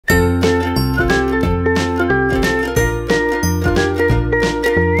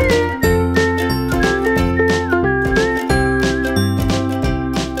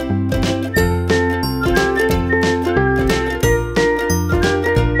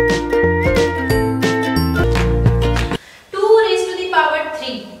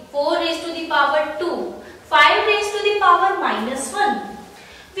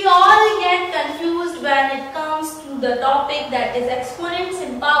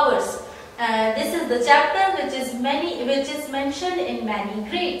This is the chapter which is mentioned in many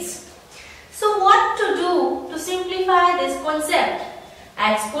grades. So what to do to simplify this concept?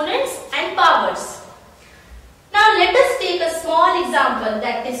 Exponents and powers. Now let us take a small example,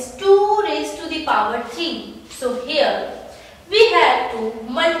 that is 2 raised to the power 3. So here we have to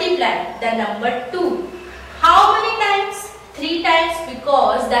multiply the number 2. How many times? 3 times,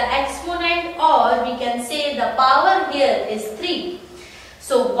 because the exponent, or we can say the power here, is 3.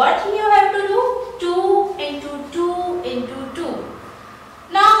 So what you have to do? 2 into 2 into 2.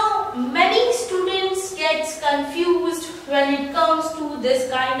 Now many students gets confused when it comes to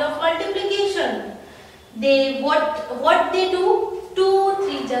this kind of multiplication. What they do? 2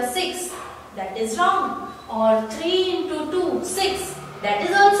 3 just 6. That is wrong. Or 3 into 2, 6. That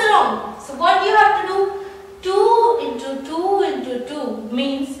is also wrong. So what you have to do? 2 into 2 into 2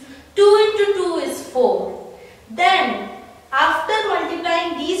 means 2 into 2 is 4. Then after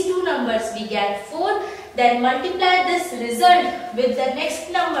multiplying these two numbers we get 4. Then multiply this result with the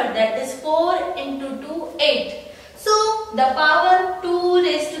next number, that is 4 into 2, 8. So the power 2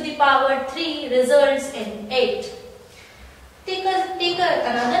 raised to the power 3 results in 8. Take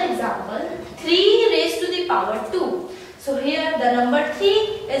another example, 3 raised to the power 2. So here the number 3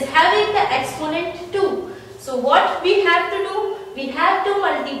 is having the exponent 2. So what we have to do? We have to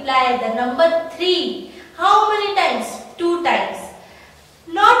multiply the number 3. How many times? 2 times.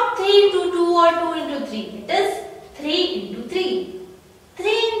 Not 3 into 2 or 2 into 3. It is 3 into 3. 3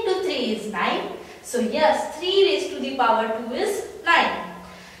 into 3 is 9. So yes, 3 raised to the power 2 is 9.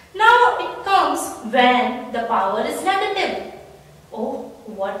 Now it comes when the power is negative. Oh,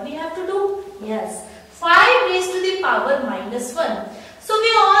 what we have to do? Yes, 5 raised to the power minus 1. So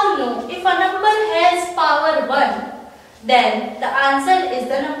we all know, if a number has power 1, then the answer is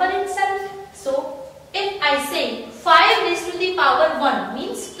the number itself. So if I say 5 raised to the power 1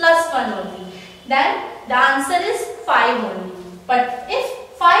 means plus 1 only, then the answer is 5 only. But if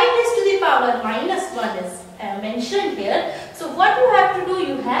 5 raised to the power minus 1 is mentioned here, so what you have to do?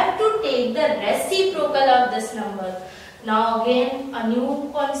 You have to take the reciprocal of this number. Now again a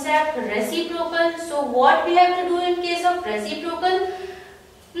new concept, reciprocal. So what we have to do in case of reciprocal?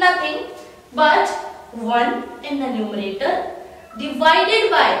 Nothing but 1 in the numerator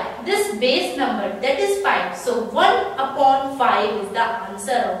divided by this base number, that is 5. So 1 upon 5 is the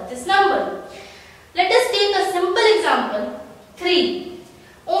answer of this number. Let us take a simple example, 3.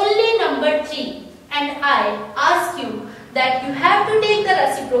 Only number 3, and I ask you that you have to take the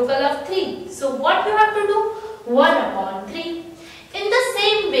reciprocal of 3. So what you have to do? 1 upon 3. In the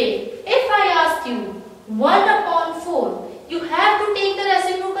same way, if I ask you 1 upon 4, you have to take the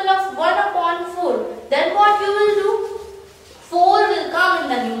reciprocal of 1 upon 4. Then what you will do? 4 will come in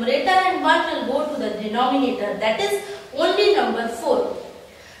the numerator and 1 will go to the denominator. That is only number 4.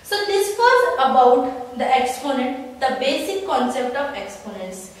 So this was about the exponent, the basic concept of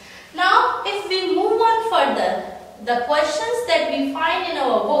exponents. Now if we move on further, the questions that we find in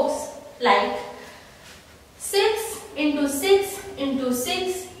our books, like 6 into 6 into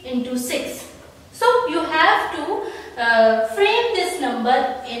 6 into 6. So you have to frame this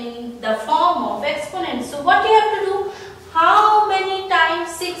number in the form of exponents. So what you have to do? How many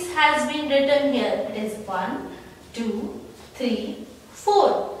times 6 has been written here? It is 1, 2, 3,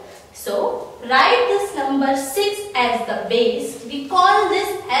 4. So write this number 6 as the base. We call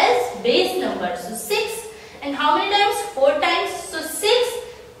this as base number. So 6, and how many times? 4 times. So 6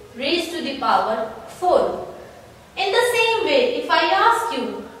 raised to the power 4. In the same way, if I ask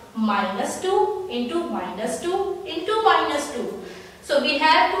you minus 2 into minus 2 into minus 2. So we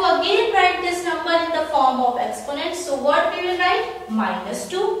have to again write this number in the form of exponents. So what we will write? Minus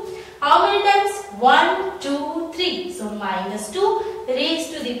 2. How many times? 1, 2, 3. So minus 2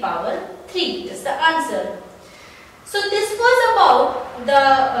 raised to the power 3 is the answer. So this was about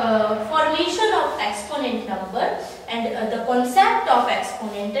the formation of exponent number and the concept of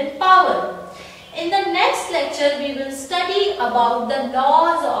exponent and power. In the next lecture, we will study about the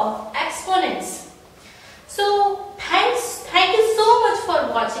laws of exponents. So thank you so much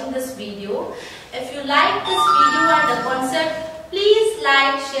for watching this video. If you like this video and the concept, please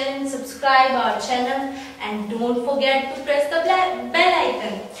like, share and subscribe our channel, and don't forget to press the bell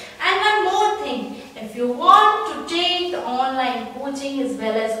icon. And one more thing, if you want to take the online coaching as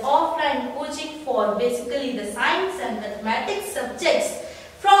well as offline coaching for basically the science and mathematics subjects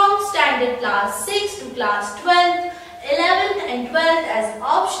from standard class 6 to class 12, 11th and 12th as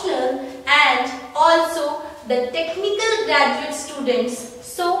optional, and also the technical graduate students,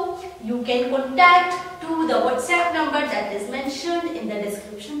 so you can contact to the WhatsApp number that is mentioned in the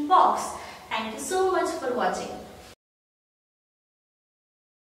description box. Thank you so much for watching.